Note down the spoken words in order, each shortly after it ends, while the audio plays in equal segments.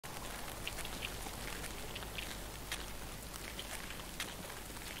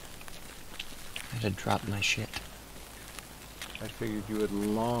had to drop my shit. I figured you had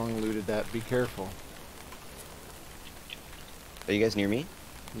long looted that. Be careful. Are you guys near me?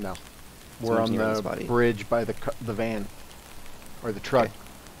 No. We're on the bridge by the van. Or the truck. Okay.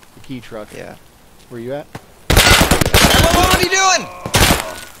 The key truck. Yeah. Where you at? What are you doing?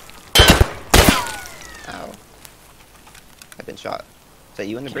 Ow. I've been shot. Is that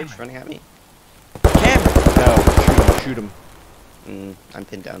you on the bridge running at me? Cameron! No, shoot him. I'm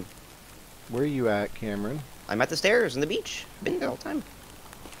pinned down. Where are you at, Cameron? I'm at the stairs on the beach. Been there all the time.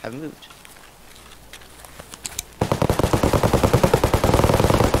 Haven't moved.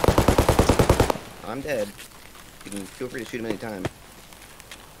 I'm dead. You can feel free to shoot him anytime.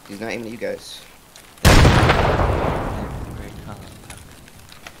 He's not aiming at you guys.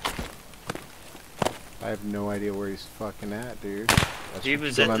 I have no idea where he's fucking at, dude. That's He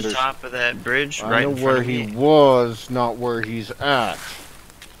was at the top of that bridge, I right know in front where of me. he was, not where he's at.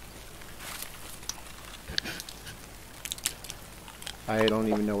 I don't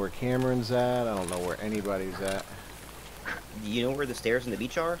even know where Cameron's at. I don't know where anybody's at. You know where the stairs and the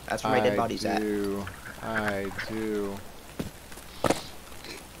beach are? That's where my dead body's at. I do.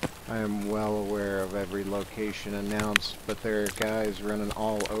 I am well aware of every location announced, but there are guys running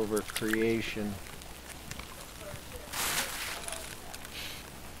all over creation.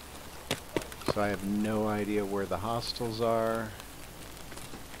 So I have no idea where the hostiles are.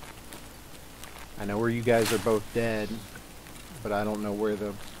 I know where you guys are both dead, but I don't know where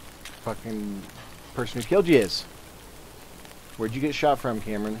the fucking person who killed you is. Where'd you get shot from,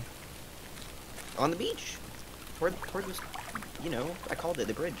 Cameron? On the beach. Toward this, you know, I called it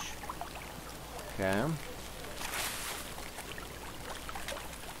the bridge. Okay.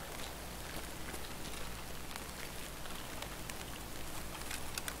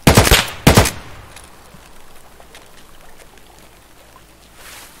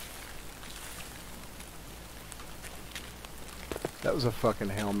 That was a fucking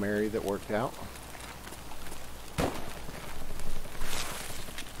Hail Mary that worked out.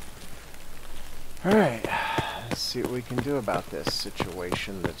 Alright, let's see what we can do about this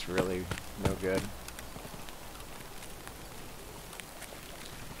situation that's really no good.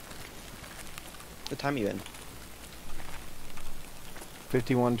 What time are you in?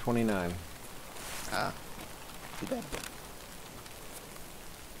 51:29. Ah, too bad.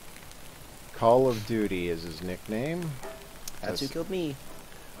 Call of Duty is his nickname. That's who killed me.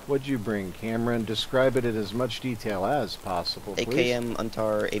 What'd you bring, Cameron? Describe it in as much detail as possible, please. AKM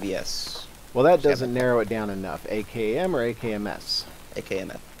Untar ABS. Well, that doesn't narrow it down enough. AKM or AKMS?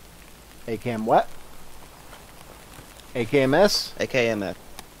 AKMF. AKM what? AKMS? AKMF.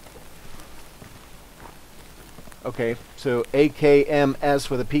 Okay, so AKMS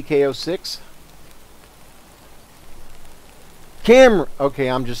with a PKO6? Cameron! Okay,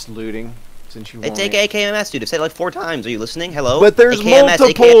 I'm just looting. Since you It's want AKMS, dude. I've said it like 4 times. Are you listening? Hello? But there's AKMS,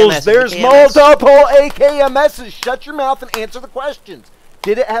 multiples! AKMS, There's AKMS. multiple AKMSs! Shut your mouth and answer the questions!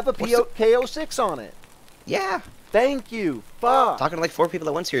 Did it have a PKO6 on it? Yeah. Thank you! Fuck! Talking to like 4 people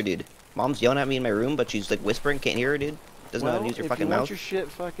at once here, dude. Mom's yelling at me in my room, but she's like whispering. Can't hear her, dude. Doesn't know how to use her fucking if you want mouth. your shit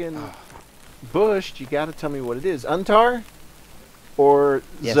fucking bushed, you gotta tell me what it is. Untar? Or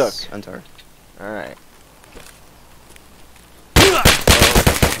Yes, Zook? Untar. Alright.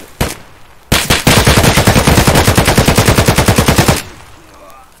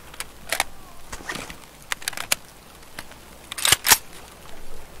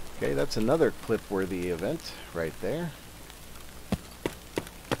 Okay, that's another clip-worthy event right there.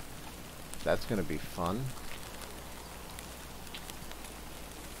 That's gonna be fun.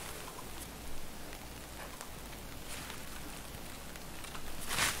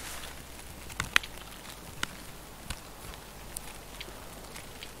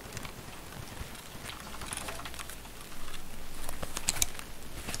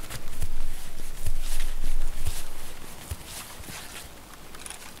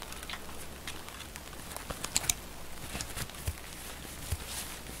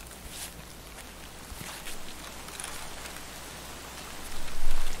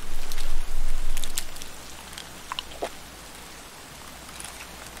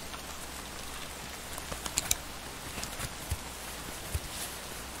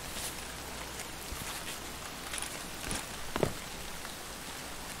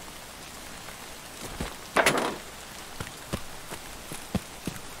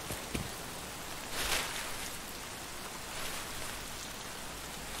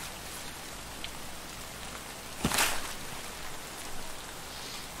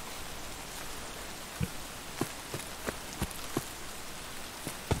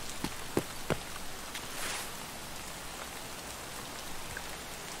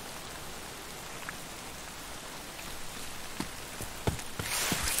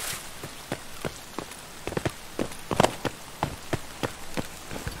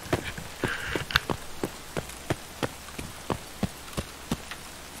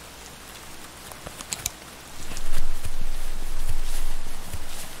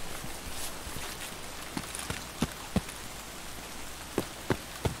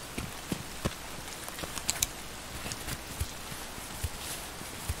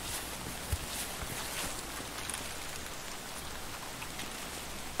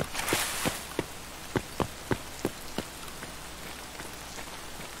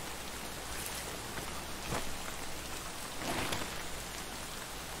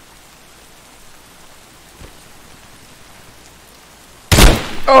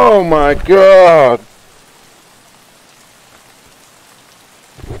 Oh my god!